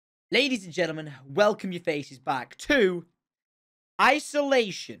Ladies and gentlemen, welcome your faces back to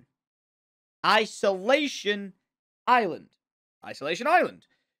Isolation. Isolation Island. Isolation Island.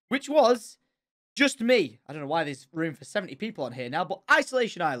 Which was just me. I don't know why there's room for 70 people on here now, but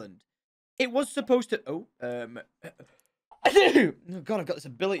Isolation Island. It was supposed to... Oh, God, I've got this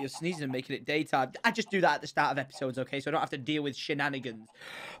ability of sneezing and making it daytime. I just do that at the start of episodes, okay? So I don't have to deal with shenanigans.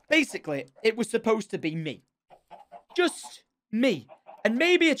 Basically, it was supposed to be me. Just me. And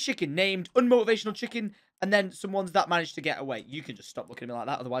maybe a chicken named Unmotivational Chicken, and then some ones that managed to get away. You can just stop looking at me like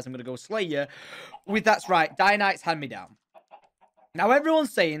that, otherwise I'm going to go slay you with That's Right, Die Night's Hand-Me-Down. Now,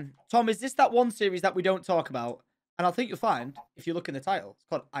 everyone's saying, Tom, is this that one series that we don't talk about? And I think you'll find, if you look in the title, it's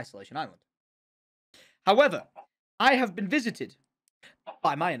called Isolation Island. However, I have been visited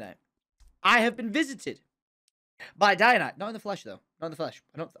by Maya Knight. I have been visited by Die Night. Not in the flesh, though. Not in the flesh.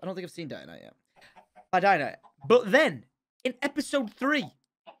 I don't think I've seen Die Night yet. By Die Night. But then, in episode 3,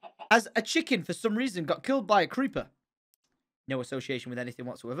 as a chicken, for some reason, got killed by a creeper. No association with anything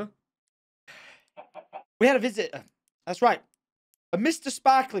whatsoever. We had a visitor. That's right. A Mr.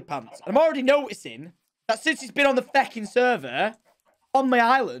 Sparkly Pants. I'm already noticing that since he's been on the fecking server, on my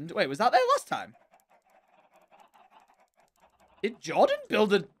island... Wait, was that there last time? Did Jordan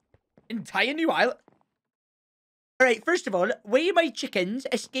build an entire new island? Alright, first of all, why are my chickens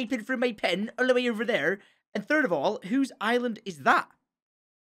escaping from my pen all the way over there? And third of all, whose island is that?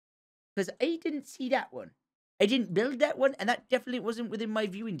 Because I didn't see that one. I didn't build that one, and that definitely wasn't within my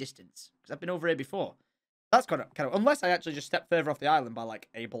viewing distance. Because I've been over here before. That's kind of... Unless I actually just stepped further off the island by, like,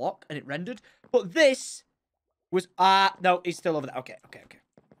 a block, and it rendered. But this was... no, he's still over there. Okay.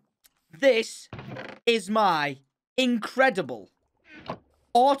 This is my incredible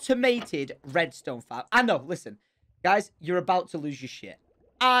automated redstone farm. I know, listen. Guys, you're about to lose your shit.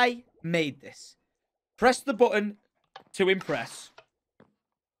 I made this. Press the button to impress.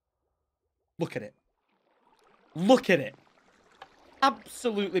 Look at it. Look at it.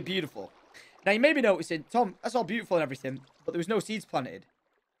 Absolutely beautiful. Now, you may be noticing, Tom, that's all beautiful and everything, but there was no seeds planted.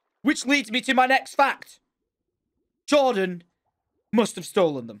 Which leads me to my next fact. Jordan must have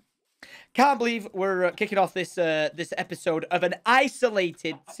stolen them. Can't believe we're kicking off this this episode of an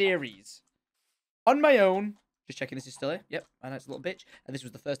isolated series. On my own. Just checking this is still here. Yep, my nice little bitch. And this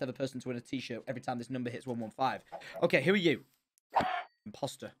was the first ever person to win a t-shirt every time this number hits 115. Okay, who are you?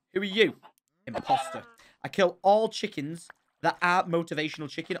 Imposter. Who are you? Imposter. I kill all chickens that are motivational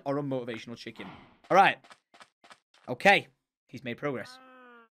chicken or unmotivational chicken. All right. Okay. He's made progress.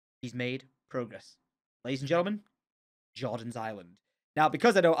 He's made progress. Ladies and gentlemen, Jordan's Island. Now,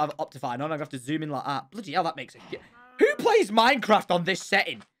 because I don't have Optifine on, I'm going to have to zoom in like that. Bloody hell, that makes a shit. Who plays Minecraft on this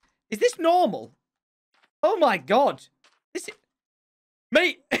setting? Is this normal? Oh my god. This is...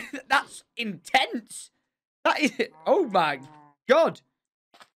 Mate, that's intense. That is... Oh my god.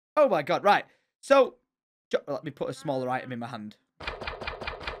 Oh my god, right. So, let me put a smaller item in my hand.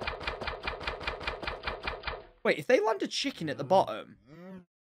 Wait, if they land a chicken at the bottom,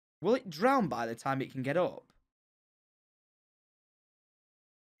 will it drown by the time it can get up?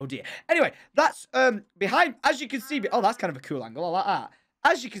 Oh dear. Anyway, that's behind, as you can see, oh, that's kind of a cool angle. I like that.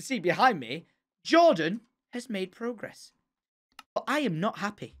 As you can see behind me, Jordan has made progress. But I am not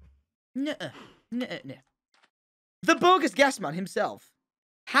happy. Nuh-uh. Nuh-uh. The bogus gas man himself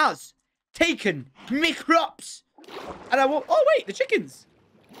has taken me crops. And I will... Oh, wait, the chickens.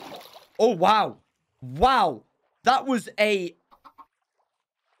 Oh, wow. Wow. That was a...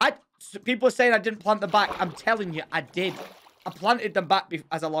 People are saying I didn't plant them back. I'm telling you, I did. I planted them back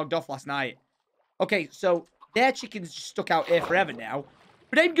as I logged off last night. Okay, so their chickens just stuck out here forever now.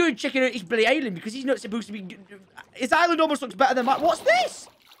 But I'm going to check out his bloody island because he's not supposed to be... His island almost looks better than mine. What's this?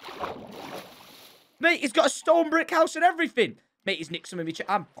 Mate, he's got a stone brick house and everything. Mate, he's nicked some of me.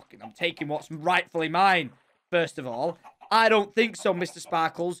 I'm taking what's rightfully mine. First of all, I don't think so, Mr.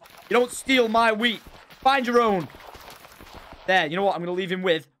 Sparkles. You don't steal my wheat. Find your own. There, you know what? I'm going to leave him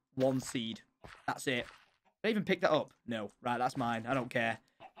with 1 seed. That's it. Did I even pick that up? No. Right, that's mine. I don't care.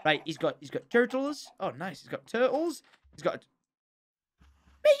 Right, he's got turtles. Oh, nice. He's got turtles. He's got...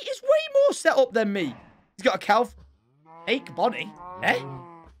 Mate, he's way more set up than me. He's got a cow. Fake Bonnie. Eh?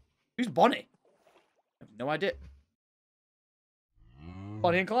 Who's Bonnie? I have no idea.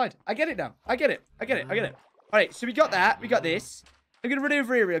 Bonnie and Clyde. I get it now. I get it. All right, so we got that. We got this. I'm going to run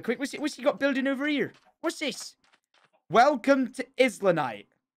over here real quick. What's he got building over here? What's this? Welcome to Islanite.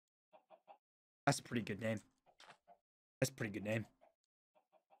 That's a pretty good name.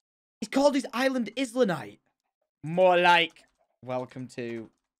 He's called his island Islanite. More like, welcome to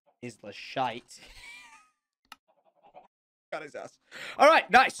Isla Shite. Got his ass. All right,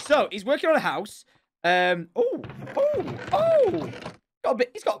 nice. So, he's working on a house. Oh. Got a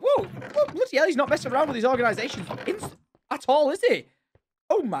bit. He's got. Whoa, whoa, bloody hell! He's not messing around with his organisations at all, is he?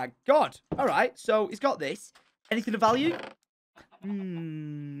 Oh my god! All right, so he's got this. Anything of value?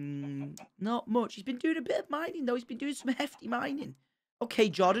 Not much. He's been doing a bit of mining though. He's been doing some hefty mining. Okay,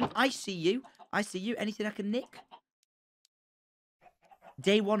 Jordan, I see you. I see you. Anything I can nick?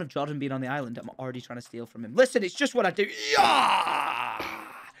 Day one of Jordan being on the island, I'm already trying to steal from him. Listen, it's just what I do. Yeah!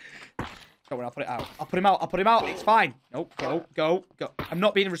 Don't worry, I'll put it out. I'll put him out. I'll put him out. It's fine. Nope. Go, go, go. I'm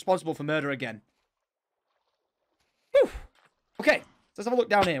not being responsible for murder again. Whew. Okay. Let's have a look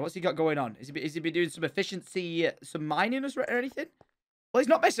down here. What's he got going on? Is he been doing some efficiency, some mining or anything? Well, he's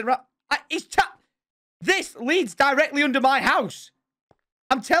not messing around. This leads directly under my house.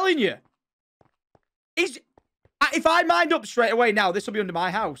 I'm telling you. If I mined up straight away now, this will be under my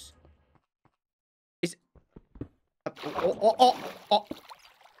house.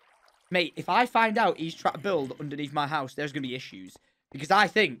 Mate, if I find out he's trying to build underneath my house, there's going to be issues. Because I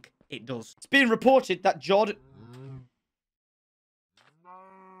think it does. It's been reported that Jordan...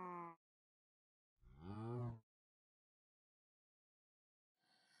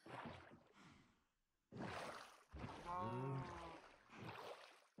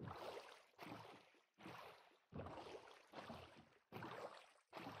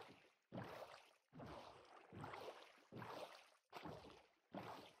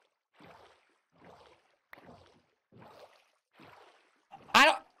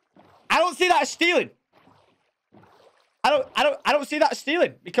 I don't see that as stealing. I don't see that as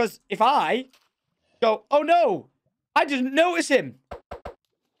stealing. Because if I go, oh no, I didn't notice him.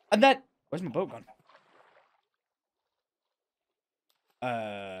 And then, where's my boat gone?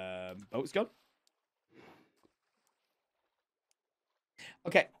 Boat's gone.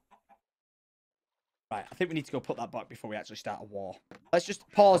 Okay. Right, I think we need to go put that back before we actually start a war. Let's just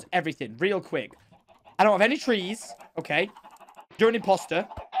pause everything real quick. I don't have any trees. Okay. You're an imposter.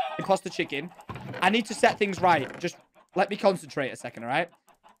 Imposter chicken. I need to set things right. Just let me concentrate a second, all right?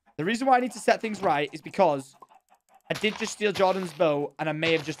 The reason why I need to set things right is because I did just steal Jordan's boat, and I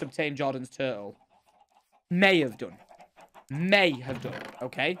may have just obtained Jordan's turtle. May have done. May have done,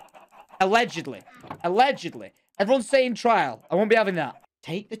 okay? Allegedly. Allegedly. Everyone's saying trial. I won't be having that.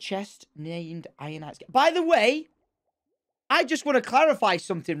 Take the chest named Ironite. By the way, I just want to clarify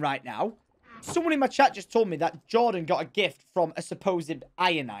something right now. Someone in my chat just told me that Jordan got a gift from a supposed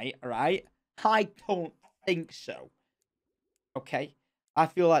Ironite, alright? I don't think so. Okay? I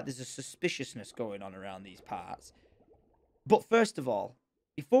feel like there's a suspiciousness going on around these parts. But first of all,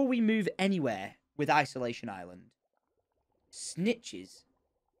 before we move anywhere with Isolation Island, snitches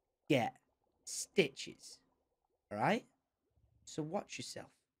get stitches. Alright? So watch yourself.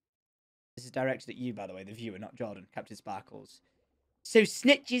 This is directed at you, by the way, the viewer, not Jordan. Captain Sparkles. So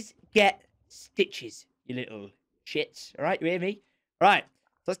snitches get stitches, you little shits. Alright, you hear me? Alright,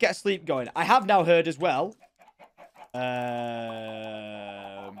 so let's get a sleep going. I have now heard as well. I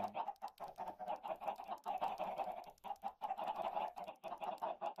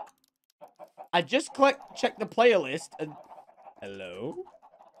just checked the player list and... Hello?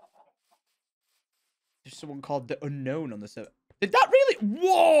 There's someone called The Unknown on the server. Did that really...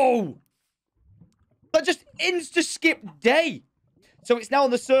 Whoa! That just insta-skip day. So it's now on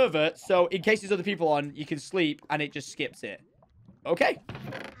the server, so in case there's other people on, you can sleep, and it just skips it. Okay.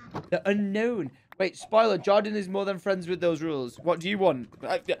 The Unknown. Wait, spoiler, Jordan is more than friends with those rules. What do you want?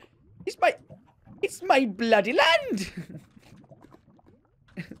 It's my bloody land!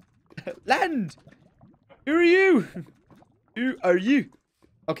 Land! Who are you? Who are you?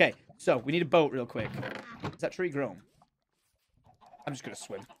 Okay, so we need a boat real quick. Is that tree grown? I'm just gonna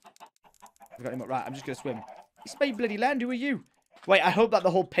swim. I've got him up right. I'm just gonna swim. It's my bloody land. Who are you? Wait, I hope that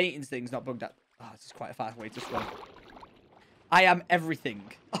the whole paintings thing's not bugged out. Oh, this is quite a fast way to swim. I am everything.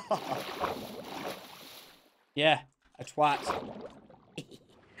 Yeah, a twat.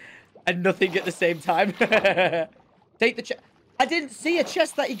 And nothing at the same time. Take the chest. I didn't see a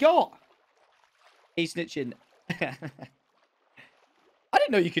chest that he got. He's snitching. I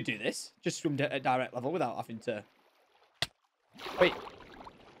didn't know you could do this. Just swim at direct level without having to... Wait.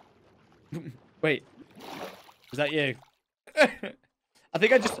 Wait. Was that you? I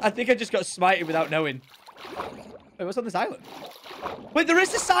think I just got smited without knowing. Wait, what's on this island? Wait, there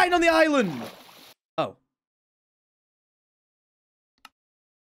is a sign on the island! Oh.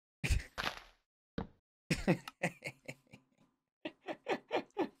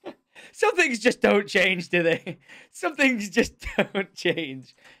 Some things just don't change, do they? Some things just don't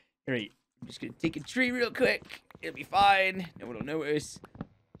change. Great. I'm just gonna take a tree real quick. It'll be fine. No one will notice.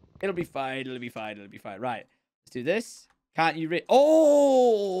 It'll be fine. It'll be fine. It'll be fine. Right. Let's do this. Can't you read?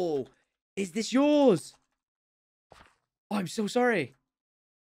 Oh! Is this yours? Oh, I'm so sorry.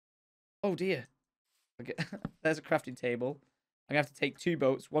 Oh, dear. Okay. There's a crafting table. I'm going to have to take 2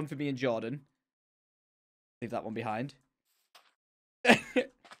 boats. One for me and Jordan. Leave that one behind.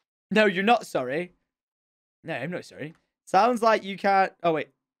 No, you're not sorry. No, I'm not sorry. Sounds like you can't... Oh, wait.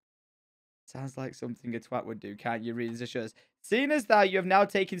 Sounds like something a twat would do. Can't you read the shows? Seeing as though you have now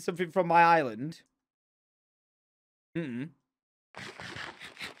taken something from my island... Don't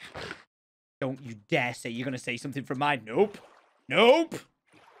you dare say you're going to say something from mine. Nope. Nope.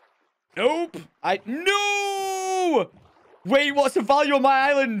 Nope. No! Wait, what's the value on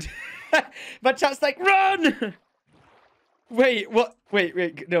my island? My chat's like, run! Wait, what? Wait.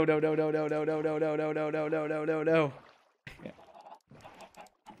 No.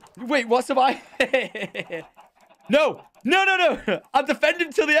 Wait, what's the my? No. I'm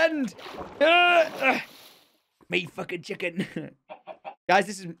defending till the end. Me fucking chicken. Guys,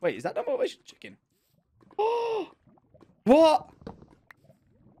 this is... Wait, is that not motivational chicken? What?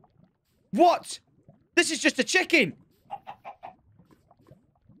 What? This is just a chicken.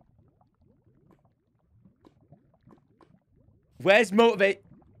 Where's motivate?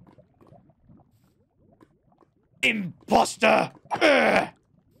 Imposter! Ugh.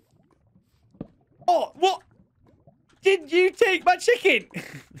 Oh, what? Did you take my chicken?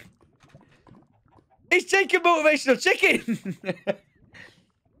 He's taking motivational chicken.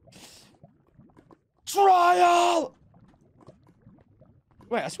 Trial!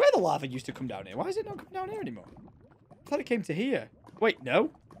 Wait, I swear the lava used to come down here. Why is it not coming down here anymore? I thought it came to here. Wait,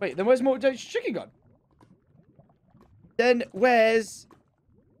 no. Wait, then where's motivational chicken gone? Then where's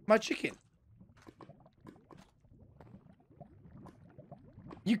my chicken?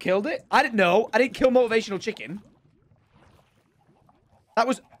 You killed it? I didn't know. I didn't kill motivational chicken. That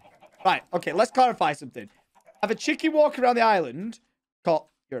was... Right, okay, let's clarify something. I have a chicken walking around the island called...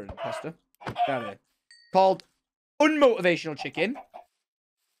 You're an imposter. Down here. Called unmotivational chicken.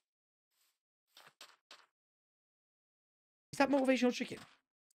 Is that motivational chicken?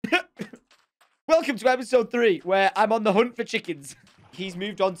 Welcome to episode 3, where I'm on the hunt for chickens. He's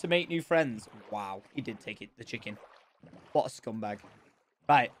moved on to make new friends. Wow, he did take it, the chicken. What a scumbag.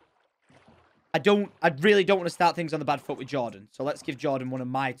 Right. I really don't want to start things on the bad foot with Jordan. So let's give Jordan one of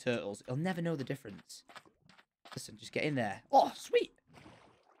my turtles. He'll never know the difference. Listen, just get in there. Oh, sweet.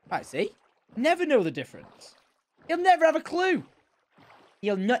 Right, see? Never know the difference. He'll never have a clue.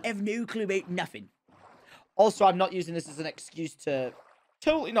 He'll not have no clue about nothing. Also, I'm not using this as an excuse to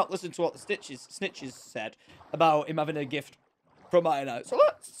totally not listen to what the snitches said about him having a gift from Iron Out. So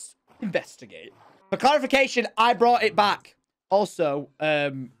let's investigate. For clarification, I brought it back. Also,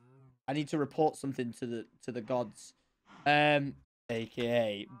 I need to report something to the gods.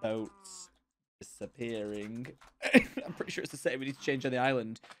 AKA boats disappearing. I'm pretty sure it's the same. We need to change on the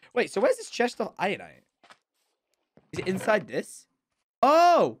island. Wait, so where's this chest of ironite? Is it inside this?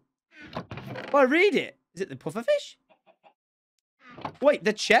 Oh! Oh, I read it. Is it the pufferfish? Wait,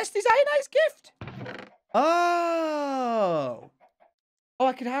 the chest is Ironite's gift? Oh! Oh,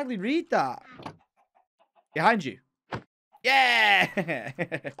 I can hardly read that. Behind you. Yeah!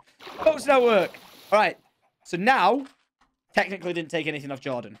 Boats now work. Alright. So now, technically didn't take anything off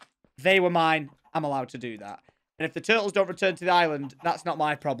Jordan. They were mine. I'm allowed to do that. And if the turtles don't return to the island, that's not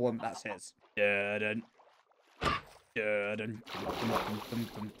my problem. That's his. Jordan.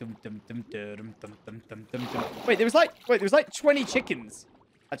 Wait, there was like 20 chickens.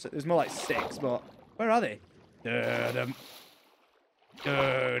 Actually, there's more like 6, but where are they? What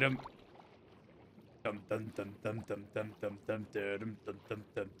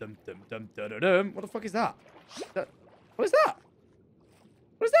the fuck is that? What is that?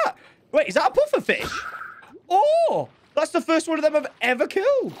 What is that? Wait, is that a pufferfish? Oh, that's the first one of them I've ever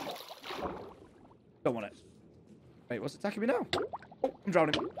killed. Don't want it. Wait, what's attacking me now? Oh, I'm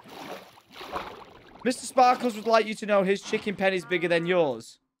drowning. Mr. Sparkles would like you to know his chicken pen is bigger than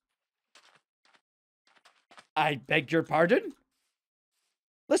yours. I beg your pardon?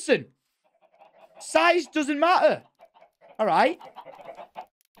 Listen. Size doesn't matter. Alright?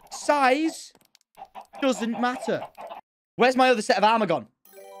 Size doesn't matter. Where's my other set of armor gone?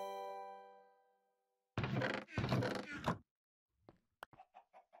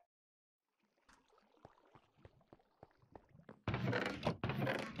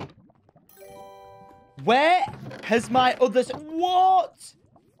 Where has my other... What?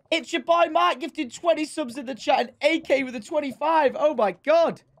 It's your boy Mark gifted 20 subs in the chat and AK with a 25. Oh my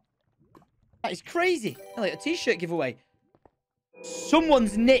god. That is crazy. Like a t-shirt giveaway.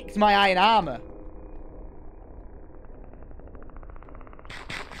 Someone's nicked my iron armor.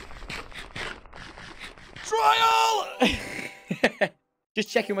 Trial! Just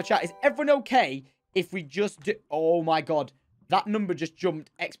checking my chat. Is everyone okay if we just do... Oh my god. that number just jumped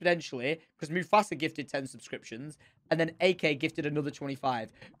exponentially because Mufasa gifted 10 subscriptions and then AK gifted another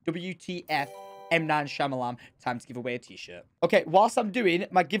 25. WTF M9 Shyamalan, time to give away a t-shirt. Okay, whilst I'm doing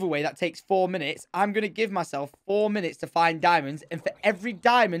my giveaway, that takes 4 minutes, I'm going to give myself 4 minutes to find diamonds. And for every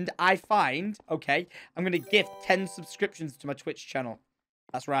diamond I find, okay, I'm going to gift 10 subscriptions to my Twitch channel.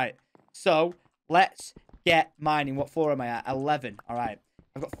 That's right. So, let's get mining. What floor am I at? 11. All right.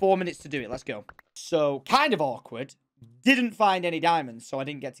 I've got 4 minutes to do it. Let's go. So, kind of awkward. Didn't find any diamonds, so I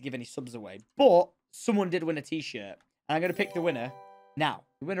didn't get to give any subs away. But someone did win a t-shirt. And I'm going to pick the winner now.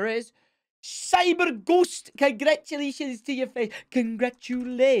 The winner is Cyber Ghost. Congratulations to your face.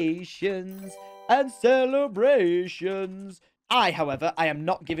 Congratulations and celebrations. However, I am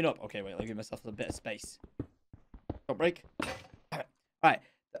not giving up. Okay, wait. I'll give myself a bit of space. Don't break. All right.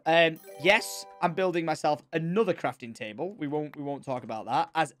 Yes, I'm building myself another crafting table. We won't talk about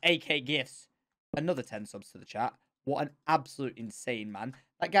that. As AK gifts another 10 subs to the chat. What an absolute insane man.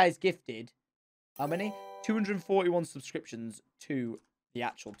 That guy's gifted how many? 241 subscriptions to the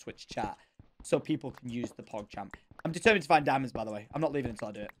actual Twitch chat, so people can use the PogChamp. I'm determined to find diamonds, by the way. I'm not leaving until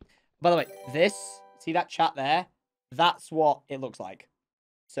I do it. By the way, see that chat there? That's what it looks like.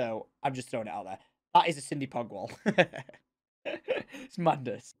 So I'm just throwing it out there. That is a Cindy Pog wall. It's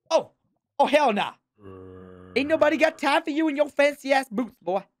madness. Oh, hell nah. Ain't nobody got time for you and your fancy ass boots,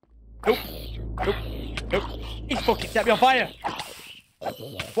 boy. Nope. He's fucking set me on fire.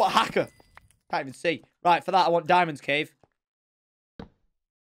 What a hacker. Can't even see. Right, for that I want diamonds, cave.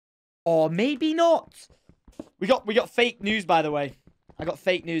 Or maybe not. We got fake news, by the way. I got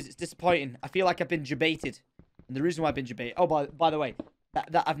fake news. It's disappointing. I feel like I've been debated. And the reason why I've been debated... Oh, by the way,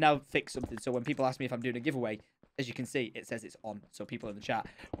 that I've now fixed something. So when people ask me if I'm doing a giveaway, as you can see, it says it's on. So people in the chat.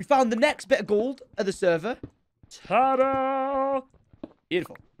 We found the next bit of gold at the server. Ta-da!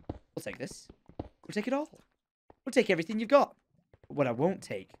 Beautiful. We'll take this. We'll take it all. We'll take everything you've got. But what I won't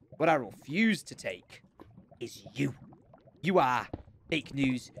take, what I refuse to take, is you. You are fake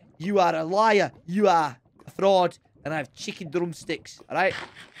news. You are a liar. You are a fraud. And I have chicken drumsticks. All right.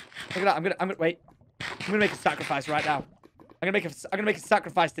 Look at that. I'm gonna wait. I'm gonna make a sacrifice right now. I'm gonna make a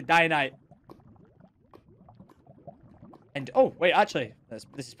sacrifice to Dionite. And oh wait, actually,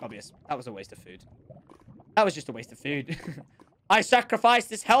 this is probably that was a waste of food. That was just a waste of food. I sacrifice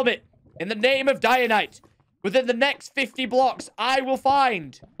this helmet in the name of Dionite. Within the next 50 blocks, I will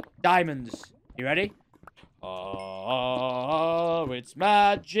find diamonds. You ready? Oh, it's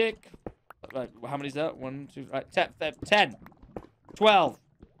magic. Right, how many is that? 1, 2, right, 10, 12,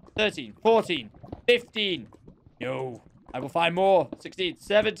 13, 14, 15. No, I will find more. 16,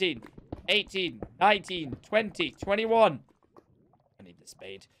 17, 18, 19, 20, 21. I need the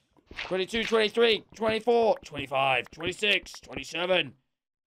spade. 22, 23, 24, 25, 26, 27,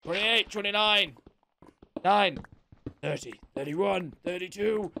 28, 29, 9, 30, 31,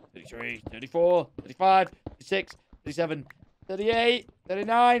 32, 33, 34, 35, 36, 37, 38,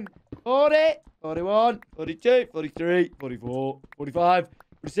 39, 40, 41, 42, 43, 44, 45,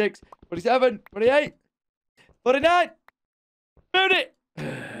 46, 47, 48, 49. Found it!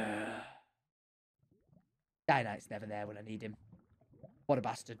 Dionite's never there when I need him. What a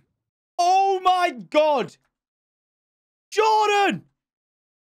bastard. Oh my god! Jordan!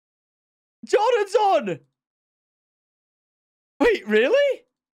 Jordan's on! Wait, really?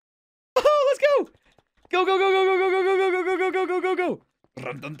 Oh, let's go! Go, go, go, go, go, go, go, go, go, go, go, go, go, go, go.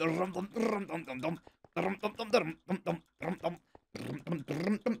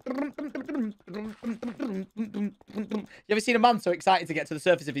 You ever seen a man so excited to get to the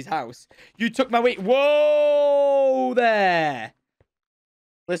surface of his house? You took my wheat. Whoa there.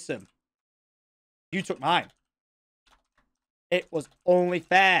 Listen. You took mine. It was only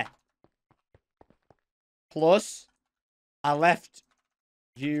fair. Plus, I left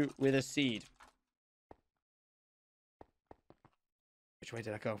you with a seed. Which way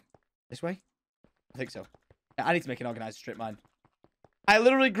did I go? This way? I think so. Yeah, I need to make an organized strip mine. I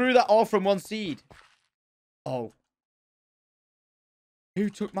literally grew that all from one seed. Oh. Who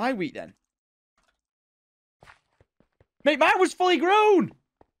took my wheat then? Mate, mine was fully grown!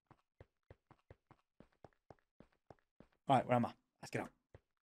 Alright, where am I? Let's get out.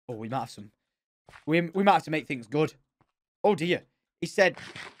 Oh, we might have some... We might have to make things good. Oh, dear. He said,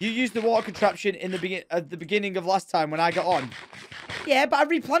 you used the water contraption in at the beginning of last time when I got on. Yeah, but I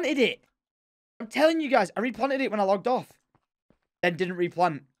replanted it. I'm telling you guys, I replanted it when I logged off. Then didn't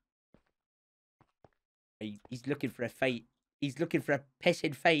replant. He's looking for a fight. He's looking for a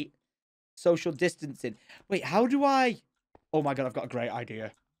pissing fight. Social distancing. Wait, how do I... Oh my god, I've got a great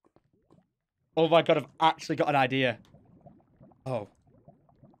idea. Oh my god, I've actually got an idea. Oh.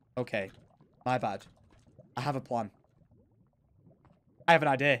 Okay. My bad. I have a plan. I have an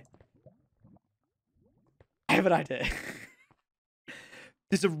idea. I have an idea.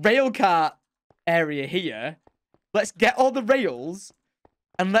 There's a rail car area here. Let's get all the rails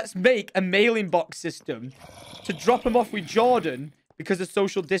and let's make a mailing box system to drop them off with Jordan because of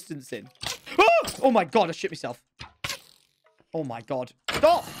social distancing. Oh my God, I shit myself. Oh my God.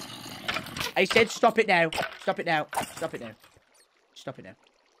 Stop! I said stop it now. Stop it now. Stop it now. Stop it now.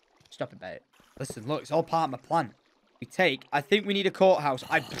 Stop about it. Listen, look, it's all part of my plan. I think we need a courthouse.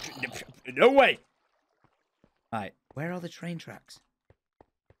 No way. Right, where are the train tracks?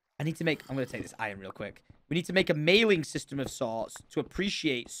 I'm going to take this iron real quick. We need to make a mailing system of sorts to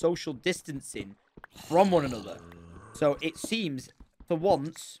appreciate social distancing from one another. So it seems, for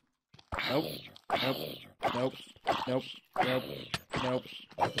once... Nope. Nope. Nope. Nope. Nope. Nope.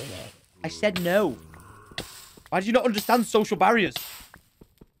 I said no. Why do you not understand social barriers?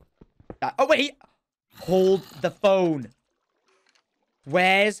 Oh, wait. Hold the phone.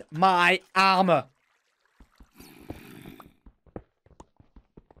 Where's my armor?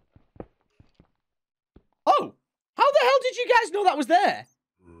 Oh, how the hell did you guys know that was there?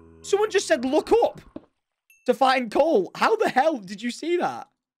 Someone just said look up to find coal. How the hell did you see that?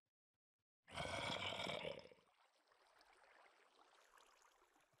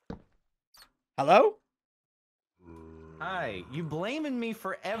 Hello? Hi, you blaming me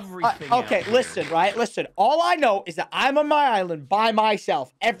for everything. Okay, listen, right? Listen, all I know is that I'm on my island by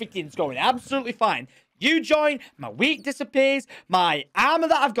myself. Everything's going absolutely fine. You join, my wheat disappears, my armor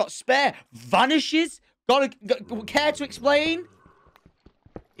that I've got spare vanishes. Care to explain?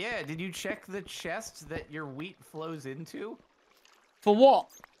 Yeah, did you check the chest that your wheat flows into? For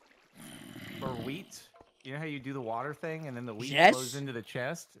what? For wheat? You know how you do the water thing and then the wheat Yes. flows into the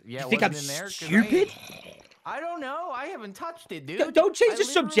chest? Yeah, You think I'm in there stupid? I don't know. I haven't touched it, dude. Don't change the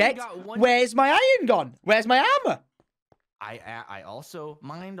subject. Where's my iron gone? Where's my armor? I also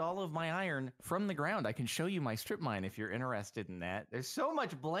mined all of my iron from the ground. I can show you my strip mine if you're interested in that. There's so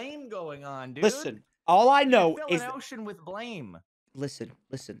much blame going on, dude. Listen, all I know fill is... an ocean with blame. Listen.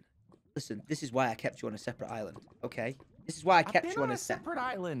 This is why I kept you on a separate island, okay? This is why I kept you on a separate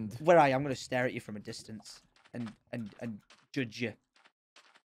island. Where I'm going to stare at you from a distance and judge you.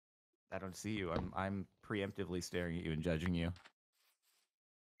 I don't see you. I'm preemptively staring at you and judging you.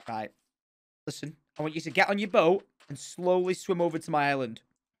 Right. Listen, I want you to get on your boat and slowly swim over to my island.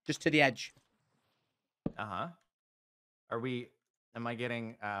 Just to the edge. Uh-huh. Am I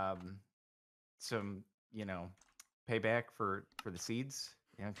getting some, payback for the seeds?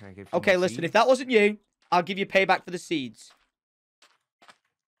 Yeah, can I get Okay, listen, seeds? if that wasn't you, I'll give you payback for the seeds.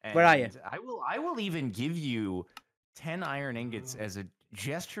 And where are you? I will even give you 10 iron ingots as a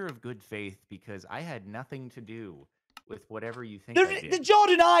gesture of good faith because I had nothing to do with whatever you think I did. The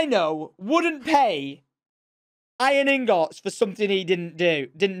Jordan I know wouldn't pay iron ingots for something he didn't do.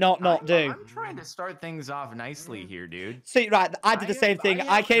 Not do. I'm trying to start things off nicely here, dude. See, right, I did the same thing.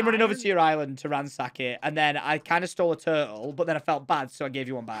 I came running over to your island to ransack it, and then I kind of stole a turtle, but then I felt bad, so I gave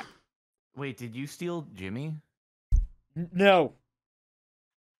you one back. Wait, did you steal Jimmy? No.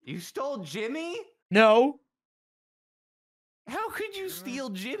 You stole Jimmy? No. How could you steal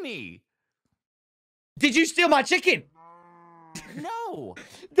Jimmy? Did you steal my chicken? No.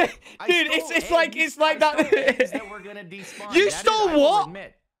 Dude, it's like that. Eggs that were gonna despawn. You stole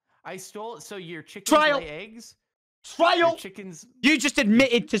what? I stole. So your chickens Trial. lay eggs. Trial. Chickens. You just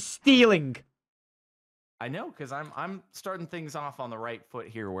admitted to stealing. I know, because I'm starting things off on the right foot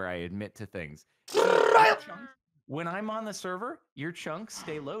here, where I admit to things. When I'm on the server, your chunks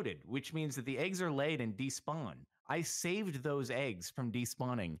stay loaded, which means that the eggs are laid and despawn. I saved those eggs from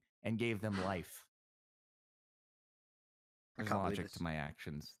despawning and gave them life. There's logic to my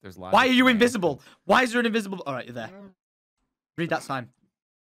actions. There's logic. Why are you invisible? Why is there an invisible? All right, you're there. Read that sign.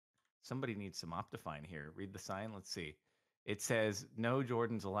 Somebody needs some Optifine here. Read the sign. Let's see. It says, no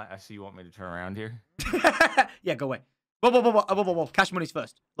Jordan's allowed. So you want me to turn around here? Yeah, go away. Whoa. Cash money's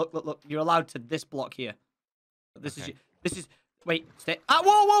first. Look. You're allowed to this block here. This is. Wait, stay. Ah,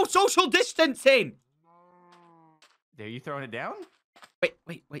 whoa. Social distancing. Are you throwing it down? Wait.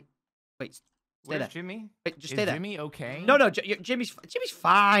 Stay Where's there. Jimmy? Wait, just stay there. Jimmy okay? No, Jimmy's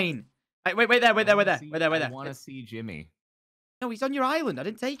fine. Wait there. I want to see Jimmy. No, he's on your island. I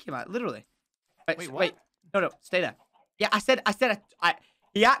didn't take him out, literally. Wait. No, stay there. Yeah, I said,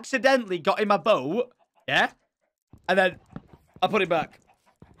 he accidentally got in my boat, yeah? And then I put it back.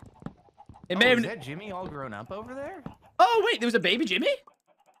 Is that Jimmy all grown up over there? Oh, wait, there was a baby Jimmy?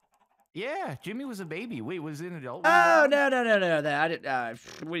 Yeah, Jimmy was a baby. Wait, was it an adult? Oh, no. I didn't,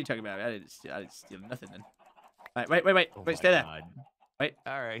 what are you talking about? I didn't steal nothing then. All right, wait, stay there. God. Wait.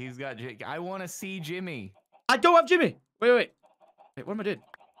 All right, he's got Jimmy. I want to see Jimmy. I don't have Jimmy. Wait. Wait, what am I doing?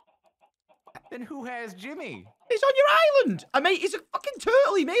 Then who has Jimmy? He's on your island. He's a fucking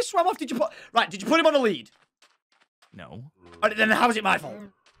turtle. He may have swam off. Did you put him on a lead? No. Then how is it my fault?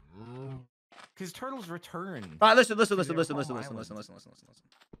 Because turtles return. Right, listen.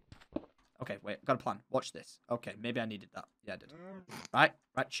 Okay, wait, got a plan. Watch this. Okay, maybe I needed that. Yeah, I did. Right,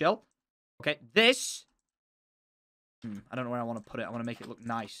 chill. Okay, this. I don't know where I want to put it. I want to make it look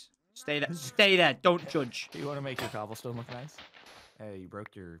nice. Stay there. Don't judge. Do you want to make your cobblestone look nice? Hey, you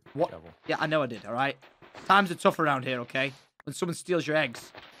broke your shovel. Yeah, I know I did, all right? Times are tough around here, okay? When someone steals your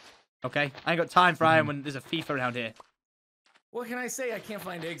eggs. Okay? I ain't got time for iron when there's a thief around here. What can I say? I can't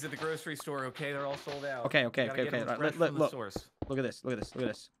find eggs at the grocery store, okay? They're all sold out. Okay. Right, look. Look at this. All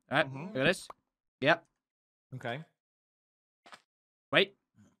right? Look at this. Yep. Okay. Wait.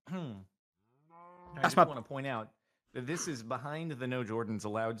 I just want to point out that this is behind the No Jordans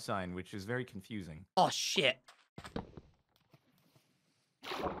Allowed sign, which is very confusing. Oh, shit.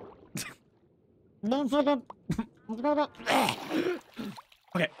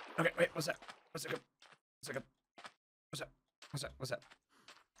 Okay, wait, what's that?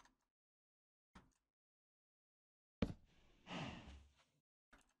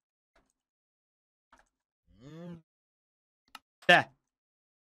 There.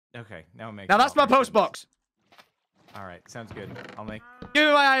 Okay, now it makes Now that's my post box. All right, sounds good. I'll make... Give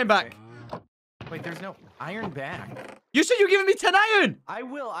me my iron back. Okay. Wait, there's no iron back. You said you're giving me 10 iron. I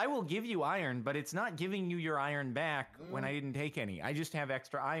will give you iron, but it's not giving you your iron back when I didn't take any. I just have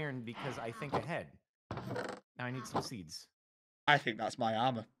extra iron because I think ahead. Now I need some seeds. I think that's my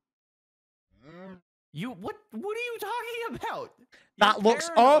armor. What are you talking about? That looks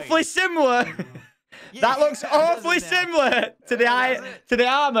awfully similar. Yeah, that looks awfully similar to the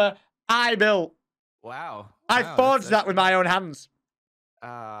armor I built. Wow. I forged that with my own hands.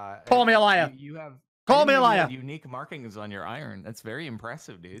 Call me a liar. You have... Call me a liar. Unique markings on your iron. That's very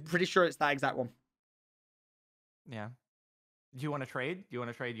impressive, dude. Pretty sure it's that exact one. Yeah. Do you want to trade? Do you want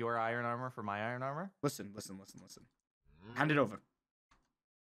to trade your iron armor for my iron armor? Listen. Hand it over.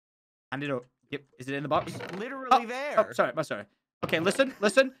 Hand it over. Yep. Is it in the box? It's literally there. Oh, sorry. Okay, listen.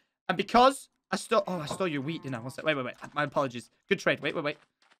 And because I stole your wheat, didn't I? One sec. Wait. My apologies. Good trade. Wait.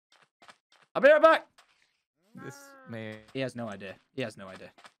 I'll be right back. This may... He has no idea.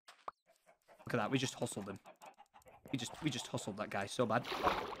 Look at that. We just hustled him. We just hustled that guy so bad.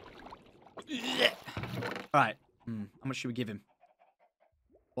 All right. How much should we give him?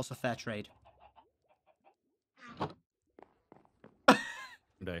 What's a fair trade?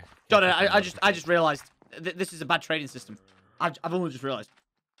 John, I just realized this is a bad trading system. I've only just realized.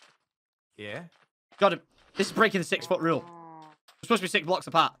 Yeah. Jordan, this is breaking the 6-foot rule. We're supposed to be 6 blocks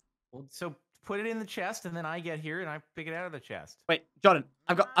apart. Well, so put it in the chest, and then I get here and I pick it out of the chest. Wait, Jordan,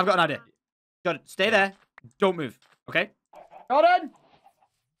 I've got an idea. Jordan, stay there. Don't move. Okay? Jordan!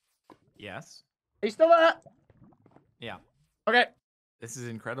 Yes. Are you still there? Yeah. Okay. This is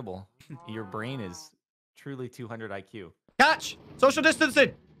incredible. Your brain is truly 200 IQ. Catch! Social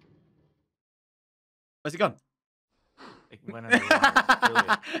distancing! Where's it gone? It went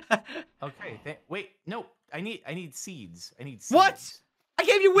underwater. Okay. Wait. No. I need seeds. I need seeds. What? I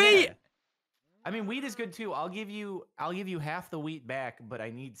gave you wheat! Yeah. I mean, wheat is good too. I'll give you half the wheat back, but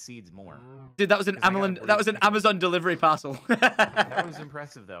I need seeds more. Dude, that was an Amazon delivery parcel. That was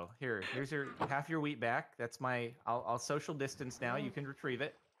impressive though. Here's your half your wheat back. That's my I'll social distance now. You can retrieve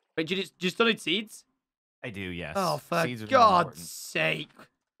it. Wait, do you still need seeds? I do, yes. Oh, for seeds God's sake.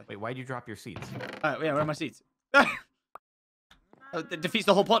 Wait, why'd you drop your seeds? Yeah, where are my seeds? It defeats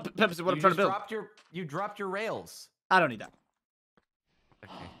the whole purpose of what I'm trying to build. You dropped your rails. I don't need that.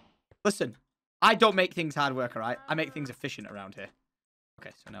 Okay. Listen, I don't make things hard work, all right? I make things efficient around here.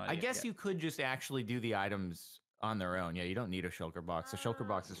 Okay, so now I guess you could just actually do the items on their own. Yeah, you don't need a shulker box. A shulker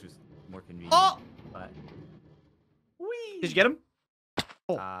box is just more convenient. Oh! But... Whee! Did you get him?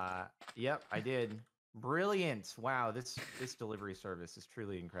 Oh. Yep, I did. Brilliant. Wow, this delivery service is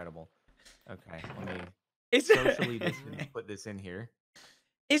truly incredible. Okay, let me socially distance put this in here.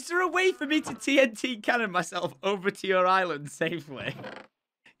 Is there a way for me to TNT cannon myself over to your island safely?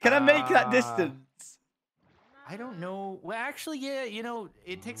 Can I make that distance? I don't know. Well, actually, yeah, you know,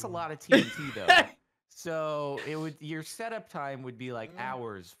 it takes a lot of TNT though. So your setup time would be like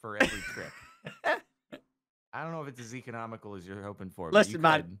hours for every trip. I don't know if it's as economical as you're hoping for. Listen,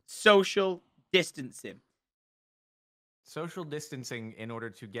 man, social distancing. Social distancing in order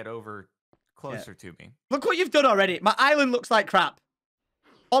to get over closer to me. Look what you've done already. My island looks like crap.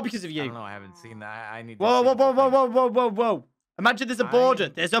 All because of you. I don't know. I haven't seen that. I need to Whoa. Imagine there's a border.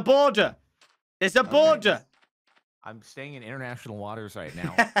 There's a border. There's a border. I'm staying in international waters right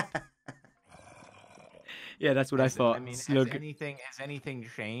now. Yeah, that's what I thought. I mean, Slug. has anything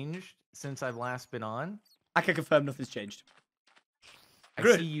changed since I've last been on? I can confirm nothing's changed. I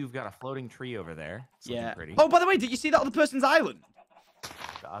Good. see you've got a floating tree over there. It's Yeah. looking pretty. Oh, by the way, did you see that other person's island?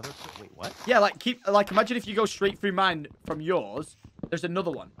 The other, wait, what? Yeah, like imagine if you go straight through mine from yours, there's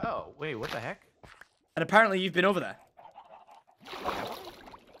another one. Oh, wait, what the heck? And apparently you've been over there.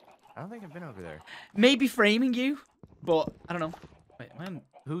 I don't think I've been over there. Maybe framing you, but I don't know. Wait, man.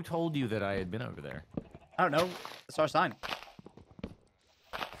 Who told you that I had been over there? I don't know. That's our sign.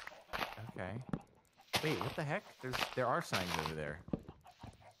 Okay. Wait, what the heck? There are signs over there.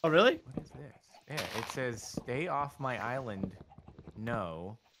 Oh, really? What is this? Yeah, it says, stay off my island.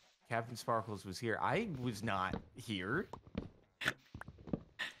 No. Captain Sparkles was here. I was not here.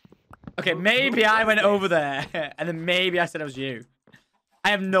 Okay, maybe I went over there, and then maybe I said it was you. I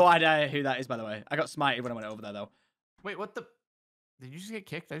have no idea who that is, by the way. I got smited when I went over there, though. Wait, what the... Did you just get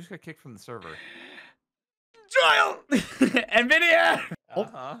kicked? I just got kicked from the server. Trial! NVIDIA!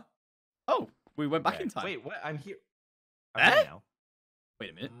 Uh-huh. Oh, we went back Okay. in time. Wait, what? I'm here. Eh? Okay, now. Wait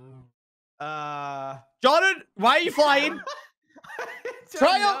a minute. Jordan, why are you flying?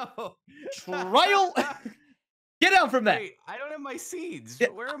 Trial! Trial! Get out from there. Wait, I don't have my seeds. Yeah,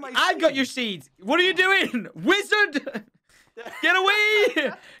 Where are my I've got your seeds. What are you doing? Wizard! Get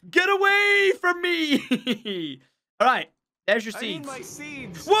away! Get away from me! All right, there's your I seeds. need my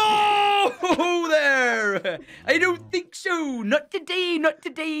seeds. Whoa there! I don't think so. Not today, not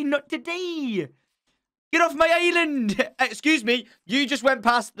today, not today. Get off my island. Excuse me, you just went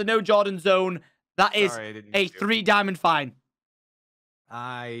past the no Jordan zone. That is a 3 diamond fine.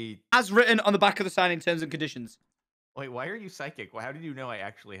 As written on the back of the sign in terms and conditions. Wait, why are you psychic? How did you know I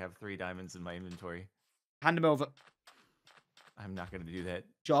actually have 3 diamonds in my inventory? Hand them over. I'm not going to do that.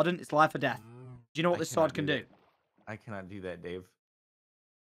 Jordan, it's life or death. Do you know what this sword can do? I cannot do that, Dave.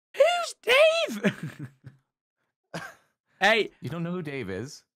 Who's Dave? Hey. You don't know who Dave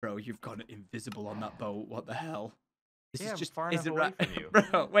is? Bro, you've gone invisible on that boat. What the hell? This is just far enough isn't away right. from you.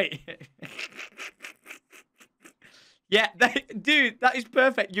 Bro, wait. Yeah, dude, that is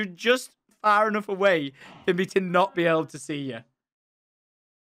perfect. You're just far enough away for me to not be able to see you.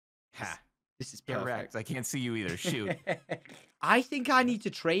 Ha. This is perfect. Correct. I can't see you either. Shoot. I think I need to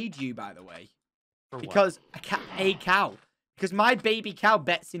trade you, by the way. For what? Because a cow. Because my baby cow,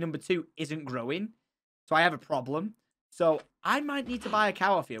 Betsy #2, isn't growing. So I have a problem. So I might need to buy a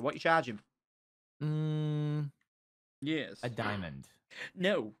cow off you. What you charging? Yes. A diamond.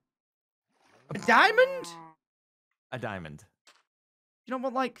 No. A diamond? A diamond. You don't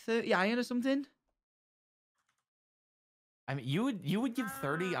want like 30 iron or something? I mean, you would give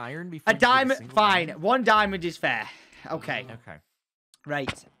 30 iron before A you give diamond, single fine. diamond? 1 diamond is fair. Okay. Okay.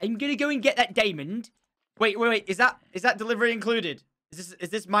 Right. I'm gonna go and get that diamond. Wait. Is that delivery included? Is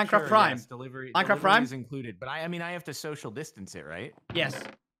this Minecraft Sure, Prime? yes, delivery Prime is included, but I mean I have to social distance it, right? Yes.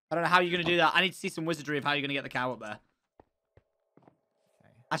 I don't know how you're gonna do that. I need to see some wizardry of how you're gonna get the cow up there.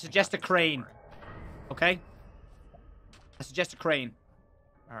 Okay. I suggest a crane. Okay. I suggest a crane.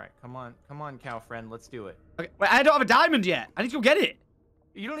 All right, come on, cow friend, let's do it. Okay. Wait, I don't have a diamond yet. I need to go get it.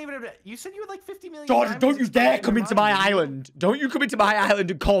 You don't even have to. You said you had like 50 million. Jordan, don't you dare come into my island. Don't you come into my island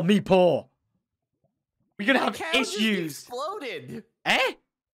and call me poor. We're gonna have issues. Exploded. Eh?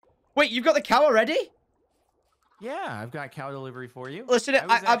 Wait, you've got the cow already? Yeah, I've got cow delivery for you. Listen,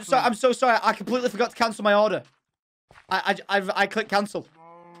 I'm so sorry. I completely forgot to cancel my order. I clicked cancel.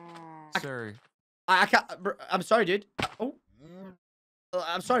 Sir. I can't. I'm sorry, dude. Oh.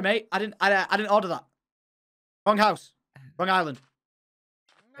 I'm sorry, mate. I didn't order that. Wrong house. Wrong island.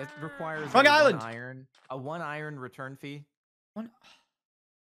 It requires Wrong island. a 1 iron return fee.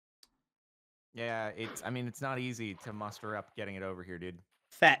 Yeah, I mean, it's not easy to muster up getting it over here, dude.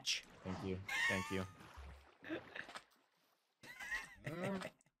 Fetch. Thank you.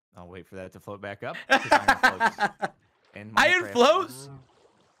 I'll wait for that to float back up. Iron floats. And Iron Minecraft- floats?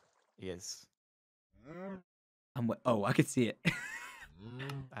 Yes. Oh, I can see it.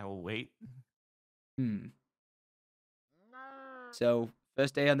 I will wait. So,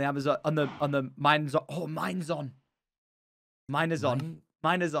 first day on the Amazon, on the mine's on. Oh, mine's on. Mine is on.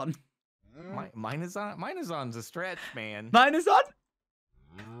 Mine is on. Mine is on. Mine is on's a stretch, man. Mine is on.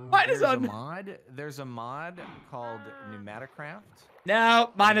 Mine is on. There's a mod called Pneumaticraft.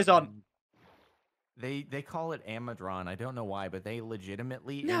 No, mine is on. They call it Amadron. I don't know why, but they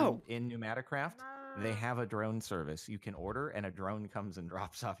legitimately in Pneumaticraft, they have a drone service. You can order and a drone comes and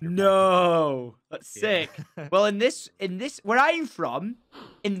drops off your No, that's sick. Well, in this where I'm from,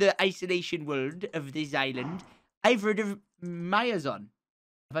 in the isolation world of this island, I've heard of Mayazon.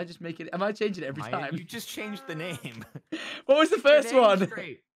 If I just make it, am I changing it every time? You just changed the name. What was the first one?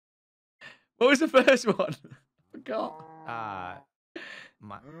 What was the first one? I forgot. I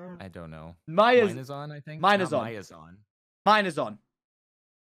don't know. Mine is on, I think. Mine is on. Maya's on. Mine is on.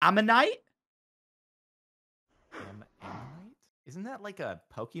 Ammonite? Ammonite? Isn't that like a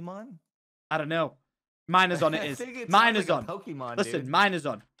Pokemon? I don't know. Mine is on. It is. It Mine is like on. Pokemon, Listen, dude. mine is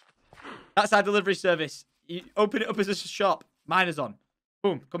on. That's our delivery service. You open it up as a shop. Mine is on.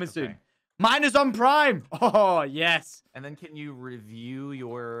 Boom, coming soon. Mine is on Prime. Oh, yes. And then can you review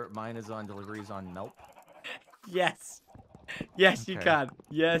your Mine is on deliveries on Melp? Yes. Yes, you can.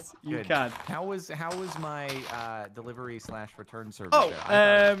 Yes, you can. How was my delivery/return service? Oh, there? I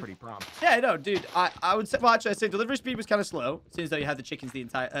thought it was pretty prompt. Yeah, no, dude. I would say, well, actually, I'd say delivery speed was kind of slow, since though you had the chickens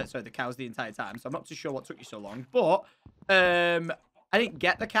the cows the entire time. So I'm not too sure what took you so long. But I didn't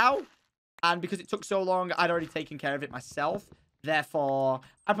get the cow, and because it took so long, I'd already taken care of it myself. Therefore,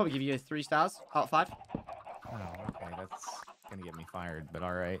 I'd probably give you 3 stars out of 5. Oh, okay, that's gonna get me fired, but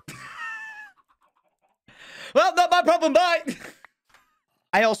all right. Well, not my problem, bye!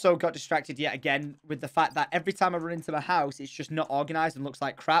 I also got distracted yet again with the fact that every time I run into my house, it's just not organized and looks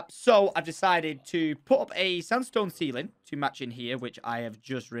like crap. So I've decided to put up a sandstone ceiling to match in here, which I have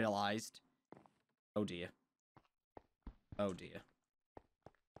just realized. Oh, dear. Oh, dear.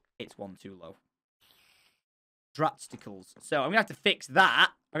 It's one too low. Dratsticles. So I'm going to have to fix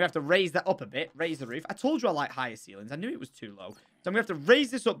that. I'm going to have to raise that up a bit. Raise the roof. I told you I like higher ceilings. I knew it was too low. So I'm going to have to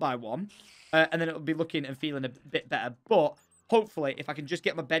raise this up by 1. And then it'll be looking and feeling a bit better. But hopefully, if I can just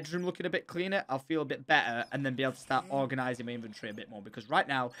get my bedroom looking a bit cleaner, I'll feel a bit better. And then be able to start organizing my inventory a bit more. Because right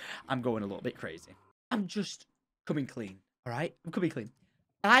now, I'm going a little bit crazy. I'm just coming clean. All right? I'm coming clean.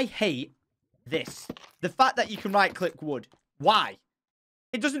 I hate this. The fact that you can right-click wood. Why?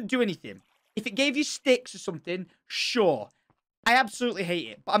 It doesn't do anything. If it gave you sticks or something, sure. I absolutely hate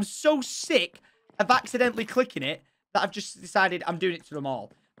it. But I'm so sick of accidentally clicking it that I've just decided I'm doing it to them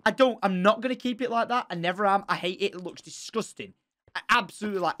all. I'm not going to keep it like that. I never am. I hate it. It looks disgusting. I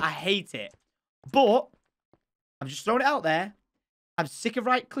absolutely I hate it. But I'm just throwing it out there. I'm sick of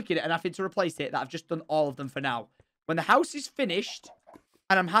right-clicking it and having to replace it, that I've just done all of them for now. When the house is finished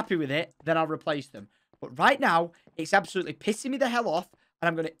and I'm happy with it, then I'll replace them. But right now, it's absolutely pissing me the hell off. And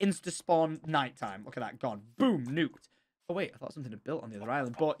I'm going to insta-spawn nighttime. Look at that, gone. Boom, nuked. Oh, wait, I thought something had built on the other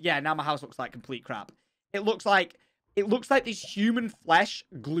island. But, yeah, now my house looks like complete crap. It looks like this human flesh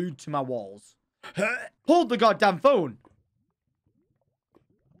glued to my walls. Hold the goddamn phone.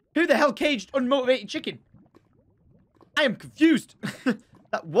 Who the hell caged unmotivated chicken? I am confused.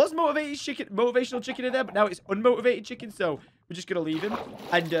 That was motivational chicken in there, but now it's unmotivated chicken, so we're just going to leave him.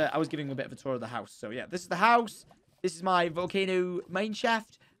 And I was giving him a bit of a tour of the house. So, yeah, this is the house. This is my volcano mine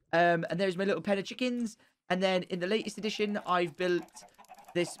shaft. And there's my little pen of chickens. And then in the latest edition, I've built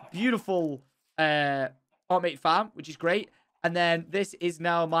this beautiful automated farm, which is great. And then this is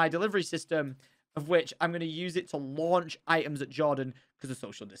now my delivery system, of which I'm going to use it to launch items at Jordan because of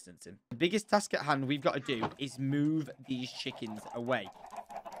social distancing. The biggest task at hand we've got to do is move these chickens away.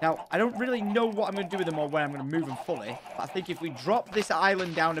 Now, I don't really know what I'm going to do with them or where I'm going to move them fully. But I think if we drop this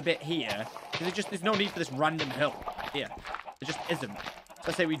island down a bit here, there's no need for this random hill here. There just isn't. So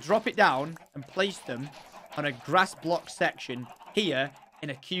I say we drop it down and place them on a grass block section here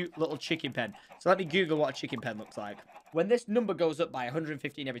in a cute little chicken pen. So let me Google what a chicken pen looks like. When this number goes up by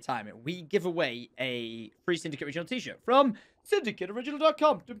 115 every time, we give away a free Syndicate Original t-shirt from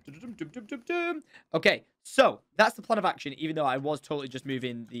syndicateoriginal.com. Okay, so that's the plan of action, even though I was totally just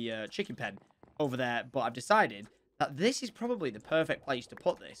moving the chicken pen over there. But I've decided that this is probably the perfect place to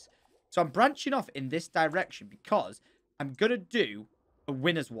put this. So I'm branching off in this direction because I'm going to do a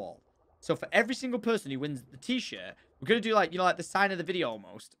winner's wall. So for every single person who wins the t-shirt, we're going to do like the sign of the video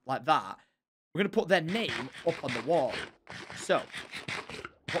almost, like that. We're going to put their name up on the wall. So,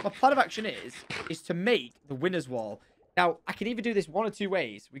 what my plan of action is to make the winner's wall. Now, I can either do this one or two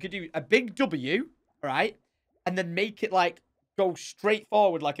ways. We could do a big W, right? And then make it, go straight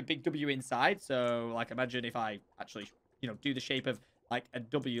forward like a big W inside. So, imagine if I actually, do the shape of, a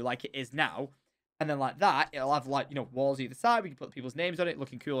W like it is now. And then like that, it'll have, walls either side. We can put people's names on it,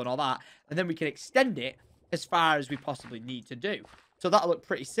 looking cool and all that. And then we can extend it as far as we possibly need to do. So, that'll look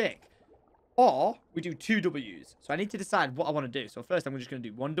pretty sick. Or we do 2 W's. So I need to decide what I want to do. So first I'm just going to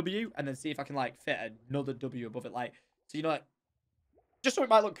do 1 W and then see if I can fit another W above it. So just so it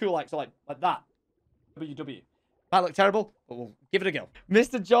might look cool, like that. WW. Might look terrible, but we'll give it a go.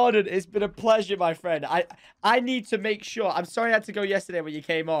 Mr. Jordan, it's been a pleasure, my friend. I need to make sure. I'm sorry I had to go yesterday when you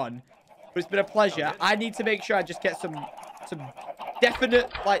came on, but it's been a pleasure. I need to make sure I just get some definite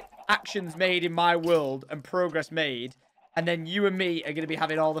actions made in my world and progress made. And then you and me are going to be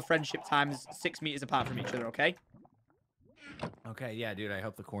having all the friendship times 6 meters apart from each other, okay? Okay, yeah, dude. I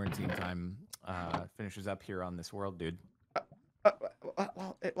hope the quarantine time finishes up here on this world, dude.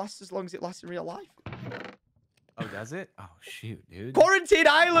 Well, it lasts as long as it lasts in real life. Oh, does it? Oh, shoot, dude. Quarantine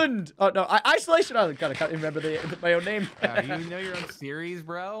Island! Oh, no. Isolation Island. God, I can't even remember my own name. You know your own series,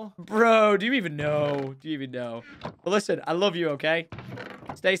 bro? Bro, do you even know? Do you even know? But listen, I love you, okay?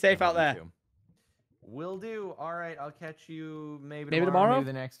 Stay safe out there. Will do. All right, I'll catch you maybe tomorrow? maybe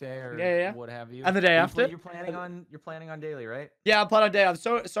the next day, or Yeah. what have you. And the day after? You're planning on daily, right? Yeah, I'm planning on day. I'm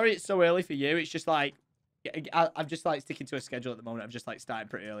sorry it's so early for you. It's just like, I'm just like sticking to a schedule at the moment. I'm just like starting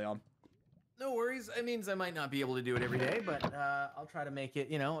pretty early on. No worries. It means I might not be able to do it every day, but I'll try to make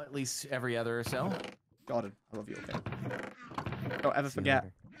it, at least every other or so. Jordan, I love you, okay? Don't ever forget.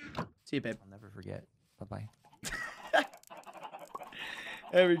 See you, babe. I'll never forget. Bye-bye.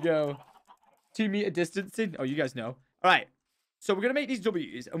 There we go. 2-meter distancing. Oh, you guys know. All right. So we're going to make these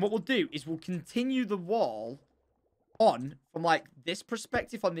W's, and what we'll do is we'll continue the wall on from, like, this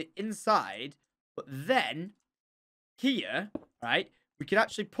perspective on the inside, but then here, right, we could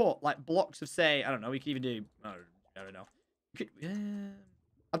actually put, like, blocks of, say, I don't know, we could even do, I don't know.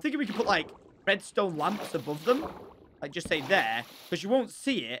 I'm thinking we could put, like, redstone lamps above them. Like, just say there, because you won't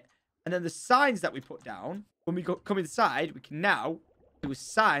see it. And then the signs that we put down, when we come inside, we can now do a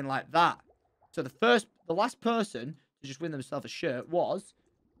sign like that. So the last person to just win themselves a shirt was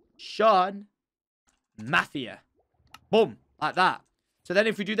Sean Mafia. Boom, like that. So then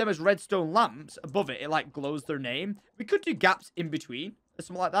if we do them as redstone lamps above it, it like glows their name. We could do gaps in between or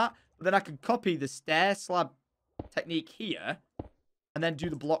something like that. But then I could copy the stair slab technique here and then do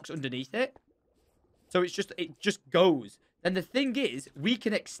the blocks underneath it. So it just goes. Then the thing is, we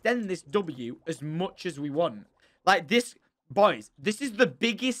can extend this W as much as we want. Like this, boys, this is the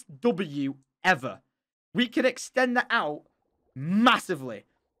biggest W ever. We can extend that out massively.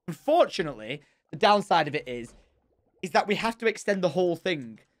 Unfortunately, the downside of it is that we have to extend the whole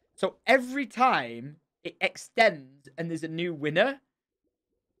thing. So every time it extends and there's a new winner,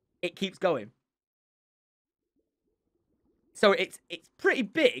 it keeps going. So it's pretty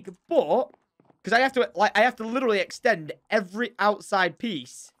big, but because I have to literally extend every outside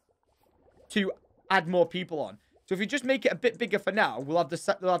piece to add more people on. So if you just make it a bit bigger for now, we'll have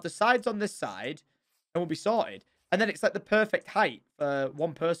the sides on this side, and we'll be sorted. And then it's like the perfect height for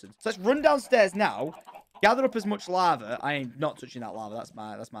one person. So let's run downstairs now, gather up as much lava. I ain't not touching that lava. That's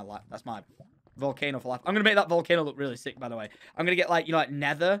my volcano for life. I'm gonna make that volcano look really sick, by the way. I'm gonna get like like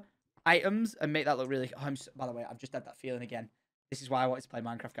nether items and make that look really. Oh, by the way, I've just had that feeling again. This is why I wanted to play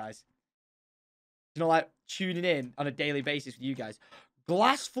Minecraft, guys. Like tuning in on a daily basis with you guys.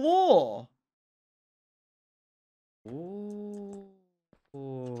 Glass floor. Ooh.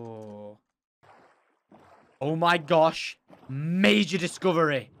 Ooh. Oh my gosh. Major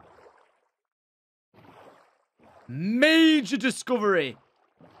discovery. Major discovery.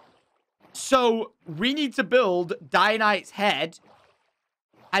 So, we need to build Dynamite's head.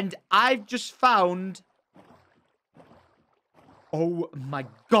 And I've just found... Oh my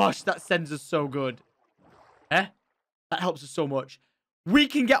gosh, that sends us so good. Eh? That helps us so much. We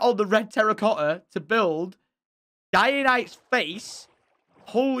can get all the red terracotta to build Dynamite's face.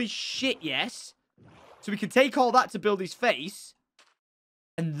 Holy shit, yes. So we can take all that to build his face.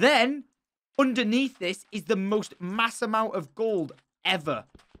 And then, underneath this is the most mass amount of gold ever.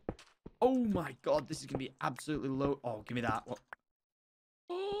 Oh my god, this is going to be absolutely low. Oh, give me that.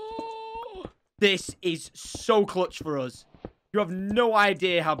 Oh, this is so clutch for us. You have no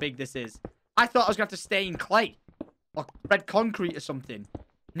idea how big this is. I thought I was going to have to stay in clay. Or red concrete or something.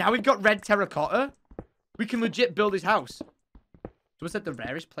 Now we've got red terracotta. We can legit build his house. So was that the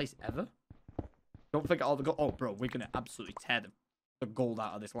rarest place ever? Don't forget all the gold. Oh, bro, we're going to absolutely tear the gold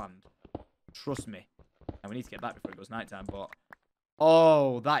out of this land. Trust me. And we need to get back before it goes nighttime, but...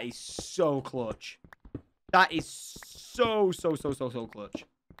 Oh, that is so clutch. That is so clutch.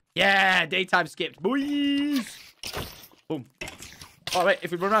 Yeah, daytime skipped. Boys! Boom. All right,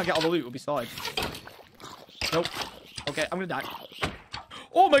 if we run around and get all the loot, we'll be sorted. Nope. Okay, I'm going to die.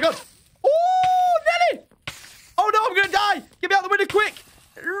 Oh, my God. Oh, Nelly! Oh, no, I'm going to die. Get me out the window quick.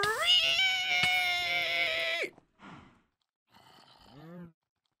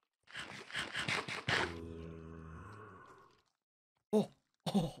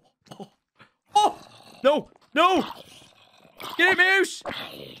 Oh, no, no. Get it, Moose.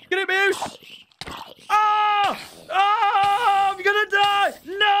 Get it, Moose. Ah! Ah! I'm going to die.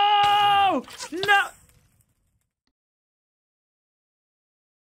 No! No!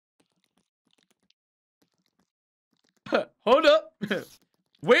 Hold up.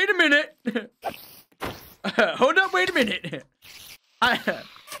 Wait a minute. Hold up, wait a minute.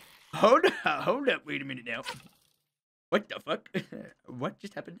 Hold up, wait a minute now. What the fuck? What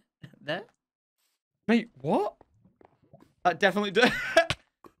just happened there? Mate, what? That definitely does.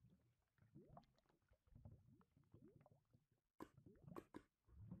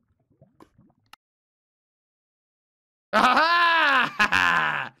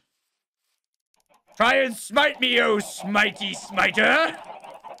 Try and smite me, oh smitey smiter.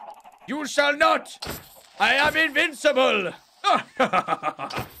 You shall not. I am invincible. That's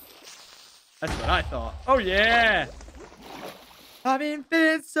what I thought. Oh, yeah. I'm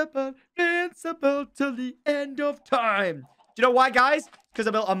invincible, invincible till the end of time. Do you know why, guys? Because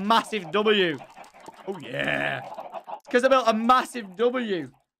I built a massive W. Oh, yeah. It's because I built a massive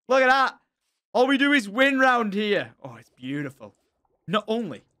W. Look at that. All we do is win round here. Oh, it's beautiful. Not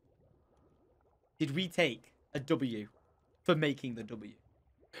only did we take a W for making the W,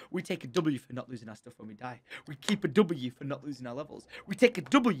 we take a W for not losing our stuff when we die. We keep a W for not losing our levels. We take a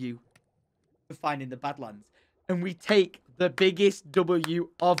W for finding the Badlands. And we take the biggest W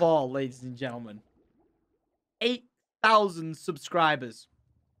of all, ladies and gentlemen. 8,000 subscribers.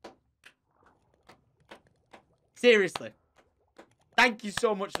 Seriously. Thank you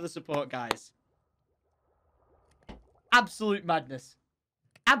so much for the support, guys. Absolute madness.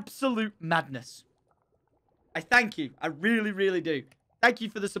 Absolute madness. I thank you. I really, really do. Thank you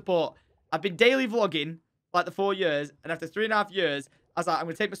for the support. I've been daily vlogging like the 4 years. And after 3.5 years, I was like, I'm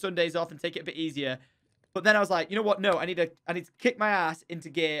going to take my Sundays off and take it a bit easier. But then I was like, you know what? No, I need to kick my ass into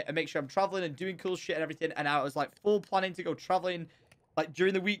gear and make sure I'm traveling and doing cool shit and everything. And I was like full planning to go traveling like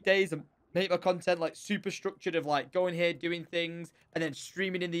during the weekdays and make my content like super structured of like going here, doing things and then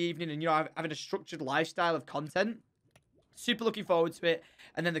streaming in the evening and, you know, having a structured lifestyle of content. Super looking forward to it.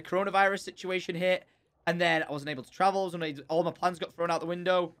 And then the coronavirus situation hit. And then I wasn't able to travel. All my plans got thrown out the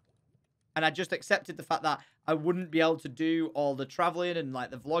window. And I just accepted the fact that I wouldn't be able to do all the traveling and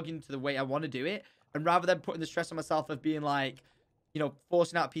like the vlogging to the way I want to do it. And rather than putting the stress on myself of being like, you know,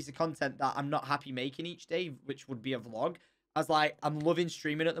 forcing out a piece of content that I'm not happy making each day, which would be a vlog, I was like, I'm loving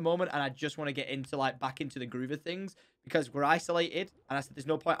streaming at the moment. And I just want to get into like back into the groove of things because we're isolated. And I said, there's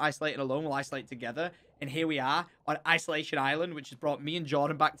no point isolating alone. We'll isolate together. And here we are on Isolation Island, which has brought me and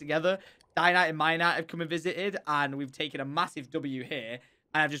Jordan back together. Dynite and Minite have come and visited. And we've taken a massive W here.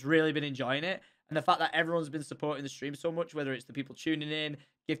 And I've just really been enjoying it. And the fact that everyone's been supporting the stream so much, whether it's the people tuning in,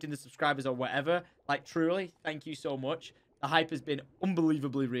 gifting the subscribers or whatever, like truly, thank you so much. The hype has been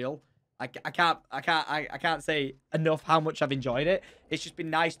unbelievably real. I can't say enough how much I've enjoyed it. It's just been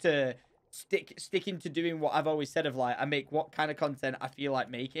nice to stick into doing what I've always said of like, I make what kind of content I feel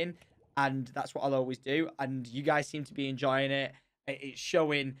like making. And that's what I'll always do. And you guys seem to be enjoying it. It's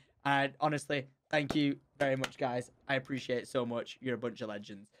showing. And honestly, thank you very much, guys. I appreciate it so much. You're a bunch of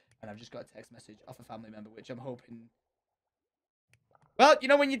legends. And I've just got a text message off a family member, which I'm hoping... Well, you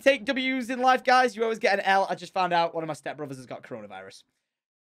know, when you take W's in life, guys, you always get an L. I just found out one of my stepbrothers has got coronavirus.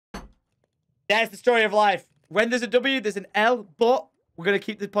 There's the story of life. When there's a W, there's an L, but we're going to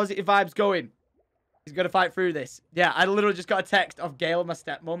keep the positive vibes going. He's going to fight through this. Yeah, I literally just got a text of Gail, my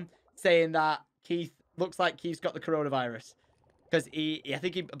stepmom, saying that Keith, looks like Keith's got the coronavirus. Because I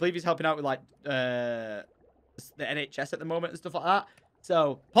believe he's helping out with, like, the NHS at the moment and stuff like that.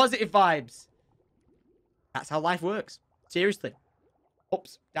 So, positive vibes. That's how life works. Seriously.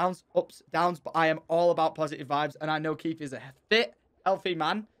 Ups, downs, but I am all about positive vibes, and I know Keith is a fit, healthy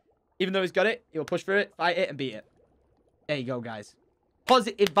man. Even though he's got it, he'll push through it, fight it, and beat it. There you go, guys.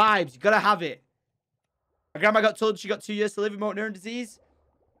 Positive vibes. You gotta have it. My grandma got told she got 2 years to live with motor neuron disease.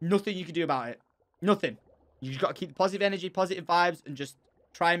 Nothing you can do about it. Nothing. You just gotta keep the positive energy, positive vibes, and just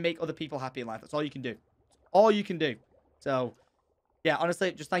try and make other people happy in life. That's all you can do. That's all you can do. So, yeah,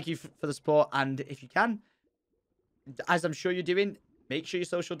 honestly, just thank you for the support, and if you can, as I'm sure you're doing, make sure you're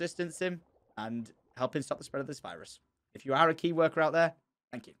social distancing and helping stop the spread of this virus. If you are a key worker out there,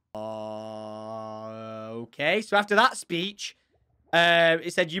 thank you. Okay, so after that speech,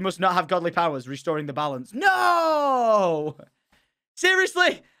 it said you must not have godly powers, restoring the balance. No!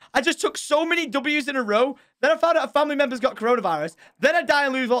 Seriously? I just took so many W's in a row. Then I found out a family member's got coronavirus. Then I die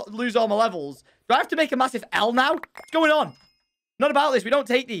and lose all my levels. Do I have to make a massive L now? What's going on? Not about this. We don't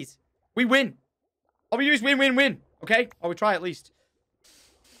take these. We win. All we do is win, win, win. Okay? Or we try at least.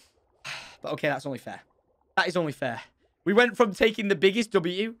 But okay, that's only fair. That is only fair. We went from taking the biggest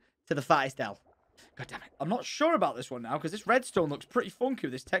W to the fattest L. God damn it. I'm not sure about this one now because this redstone looks pretty funky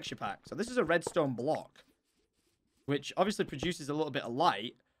with this texture pack. So this is a redstone block, which obviously produces a little bit of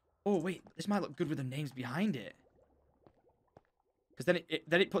light. Oh, wait. This might look good with the names behind it. Because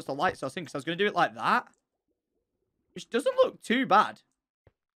then it puts the light source in. Because I was going to do it like that. Which doesn't look too bad.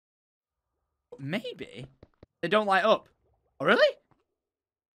 But maybe they don't light up. Oh, really?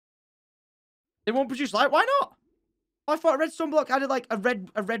 They won't produce light? Why not? I thought a redstone block added like a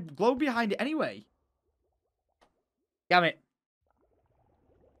red glow behind it anyway. Damn it.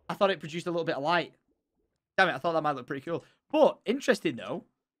 I thought it produced a little bit of light. Damn it, I thought that might look pretty cool. But, interesting though.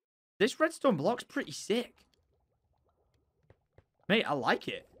 This redstone block's pretty sick. Mate, I like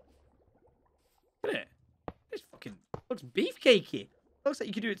it. Look at it. This fucking looks beefcakey. Looks like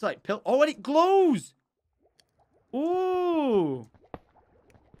you could do it to like pill. Oh, and it glows. Ooh.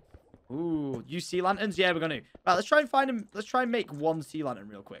 Ooh. Use sea lanterns? Yeah, we're gonna. Right, let's try and find him. Let's try and make one sea lantern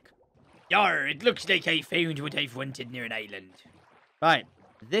real quick. Yar, it looks like I found what I've wanted near an island. Right.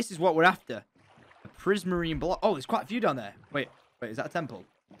 This is what we're after. A prismarine block. Oh, there's quite a few down there. Wait, is that a temple?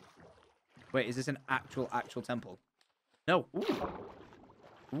 Wait, is this an actual temple? No. Ooh.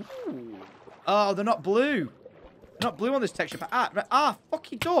 Ooh. Oh, they're not blue. They're not blue on this texture pack.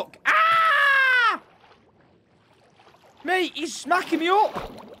 Fucking duck. Ah! Mate, he's smacking me up.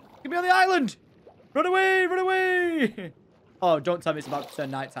 Get me on the island. Run away, run away. Oh, don't tell me it's about to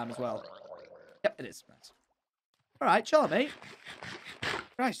turn nighttime as well. Yep, it is. Nice. All right, chill out, mate.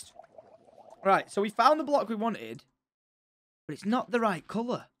 Christ. Right, so we found the block we wanted, but it's not the right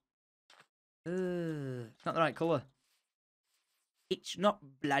colour. It's not the right colour. It's not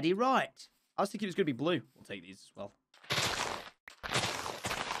bloody right. I was thinking it was going to be blue. We'll take these as well.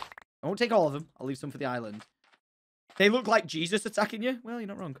 I won't take all of them. I'll leave some for the island. They look like Jesus attacking you. Well, you're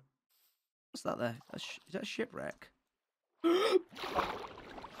not wrong. What's that there? Is that a shipwreck?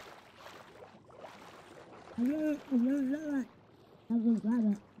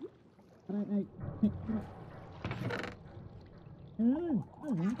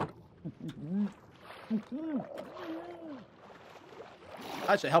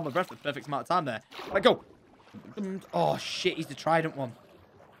 I actually held my breath for the perfect amount of time there. Right, go. Oh, shit. He's the trident one.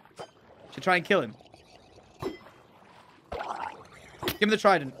 Should try and kill him. Give him the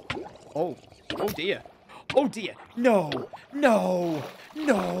trident. Oh. Oh, dear. Oh, dear. No. No.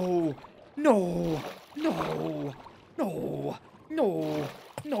 No. No. No. No. No.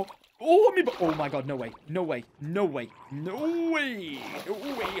 No. Oh, me. Oh, my God. No way. No way. No way. No way. No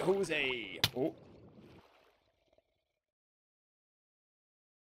way, Jose. Oh.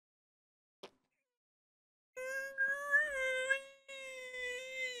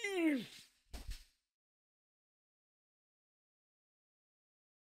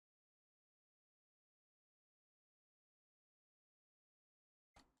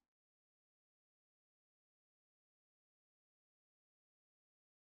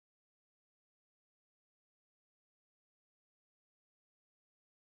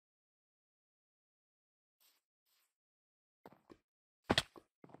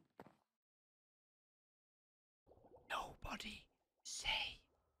 Nobody say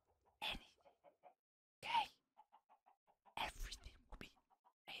anything, okay? Everything will be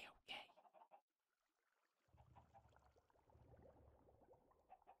A-okay.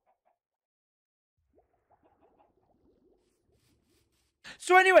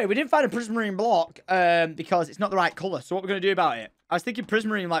 So anyway, we didn't find a prismarine block because it's not the right colour. So what we're going to do about it? I was thinking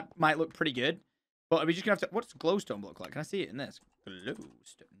prismarine might look pretty good. But are we just going to have to... What's glowstone look like? Can I see it in this?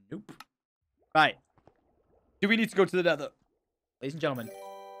 Glowstone. Nope. Right. Do we need to go to the nether? Ladies and gentlemen,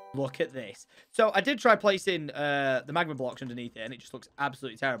 look at this. So I did try placing the magma blocks underneath it, and it just looks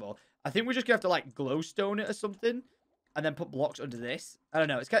absolutely terrible. I think we're just going to have to, like, glowstone it or something, and then put blocks under this. I don't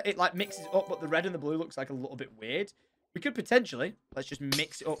know. It, like, mixes up, but the red and the blue looks like a little bit weird. We could potentially, let's just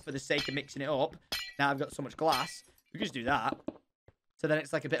mix it up for the sake of mixing it up. Now I've got so much glass. We could just do that. So then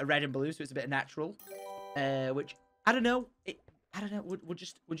it's like a bit of red and blue, so it's a bit natural. Which, I don't know. I don't know. We're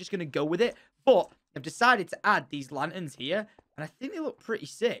just going to go with it. But I've decided to add these lanterns here, and I think they look pretty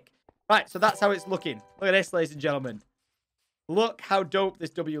sick. Right, so that's how it's looking. Look at this, ladies and gentlemen. Look how dope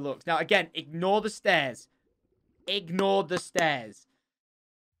this W looks. Now, again, ignore the stairs. Ignore the stairs.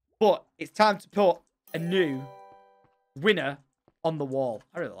 But it's time to put a new winner on the wall.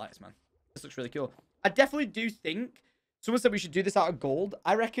 I really like this, man. This looks really cool. I definitely do think... Someone said we should do this out of gold.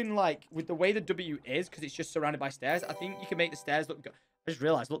 I reckon, like, with the way the W is, because it's just surrounded by stairs, I think you can make the stairs look good. I just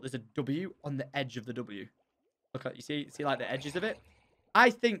realized, look, there's a W on the edge of the W. Look at, you see, like, the edges of it?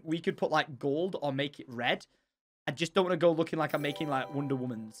 I think we could put, like, gold or make it red. I just don't want to go looking like I'm making, like, Wonder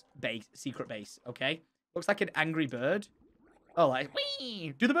Woman's base, secret base, okay? Looks like an angry bird. Oh, like,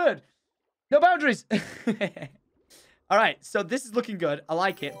 whee! Do the bird! No boundaries! All right, so this is looking good. I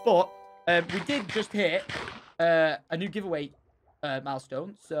like it, but we did just hit... a new giveaway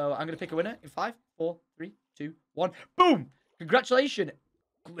milestone. So I'm going to pick a winner in 5, 4, 3, 2, 1. Boom! Congratulations,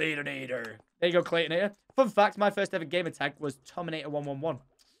 Claytonator. There you go, Claytonator. Fun fact, my first ever gamer tag was Tominator111.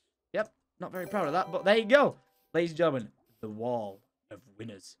 Yep, not very proud of that, but there you go. Ladies and gentlemen, the wall of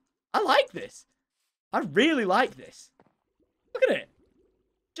winners. I like this. I really like this. Look at it.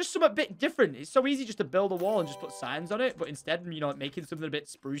 just something a bit different. It's so easy just to build a wall and just put signs on it, but instead, you know, making something a bit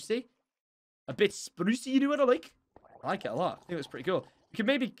sprucey. A bit sprucey, you know what I like? I like it a lot. I think it's pretty cool. We can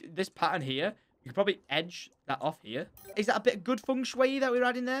maybe, this pattern here, you could probably edge that off here. Is that a bit of good feng shui that we're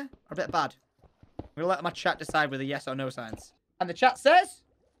adding there? Or a bit bad? I'm going to let my chat decide with a yes or no signs. And the chat says...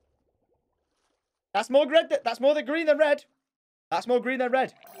 That's more red. That's more than green than red. That's more green than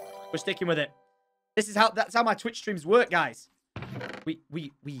red. We're sticking with it. That's how my Twitch streams work, guys. We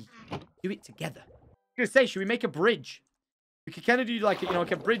do it together. I was going to say, should we make a bridge? We could kind of do like, you know,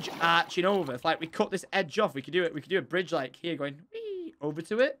 like a bridge arching over. If like we cut this edge off, we could do it. We could do a bridge like here going wee, over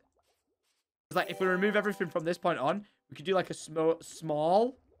to it. It's like if we remove everything from this point on, we could do like a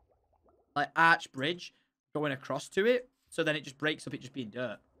small like arch bridge going across to it. So then it just breaks up it just being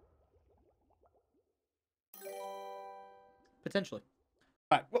dirt. Potentially.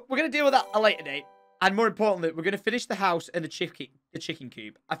 Right, we're going to deal with that at a later date. And more importantly, we're going to finish the house and the chicken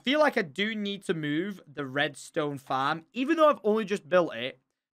coop. I feel like I do need to move the redstone farm, even though I've only just built it.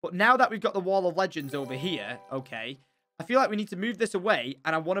 But now that we've got the wall of legends over here, okay, I feel like we need to move this away.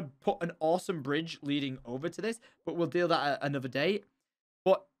 And I want to put an awesome bridge leading over to this. But we'll deal that at another date.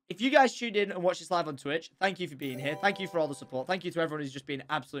 But if you guys tuned in and watched this live on Twitch, thank you for being here. Thank you for all the support. Thank you to everyone who's just been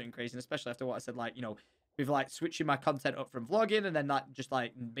absolutely crazy, especially after what I said, like, you know, with like switching my content up from vlogging and then like just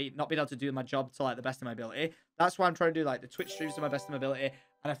like not being able to do my job to like the best of my ability. That's why I'm trying to do like the Twitch streams to my best of my ability,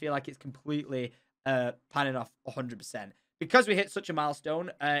 and I feel like it's completely panning off 100%. Because we hit such a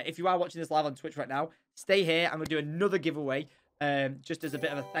milestone, if you are watching this live on Twitch right now, stay here. I'm gonna do another giveaway just as a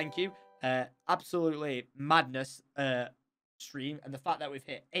bit of a thank you. Absolutely madness stream, and the fact that we've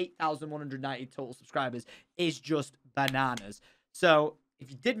hit 8,190 total subscribers is just bananas. So if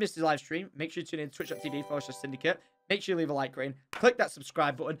you did miss the live stream, make sure you tune in to twitch.tv/syndicate. Make sure you leave a like rating, click that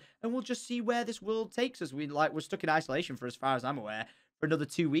subscribe button, and we'll just see where this world takes us. We're stuck in isolation for as far as I'm aware for another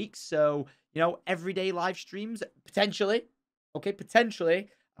 2 weeks. So, you know, everyday live streams, potentially. Okay, potentially.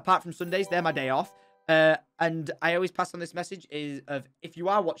 Apart from Sundays, they're my day off. And I always pass on this message is of if you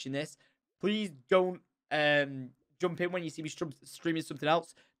are watching this, please don't jump in when you see me streaming something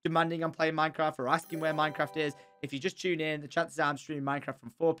else, demanding I'm playing Minecraft or asking where Minecraft is. If you just tune in, the chances are I'm streaming Minecraft from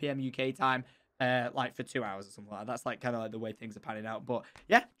 4 PM UK time, like for 2 hours or something like that. That's like kind of like the way things are panning out. But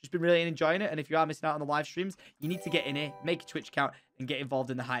yeah, just been really enjoying it. And if you are missing out on the live streams, you need to get in here, make a Twitch account, and get involved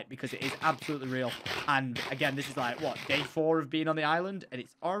in the hype because it is absolutely real. And again, this is like, what, day 4 of being on the island, and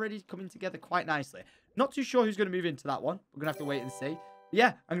it's already coming together quite nicely. Not too sure who's going to move into that one. We're going to have to wait and see. But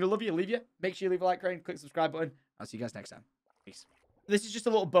yeah, I'm going to love you, leave you. Make sure you leave a like, click the subscribe button. I'll see you guys next time. Peace. This is just a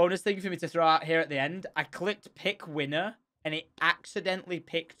little bonus thing for me to throw out here at the end. I clicked pick winner, and it accidentally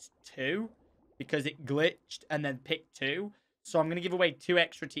picked 2 because it glitched and then picked 2. So I'm going to give away 2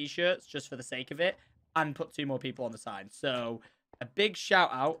 extra t-shirts just for the sake of it and put 2 more people on the side. So a big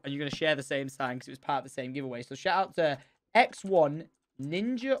shout out, and you're going to share the same sign because it was part of the same giveaway. So shout out to X1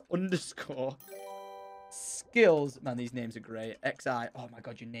 Ninja _ Skills. Man, these names are great. XI. Oh my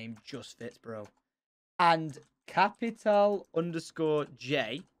God, your name just fits, bro. And Capital _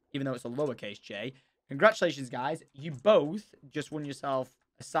 J, even though it's a lowercase j. Congratulations, guys. You both just won yourself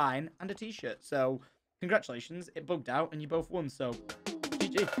a sign and a t-shirt. So, congratulations. It bugged out and you both won. So,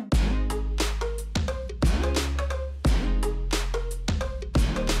 GG.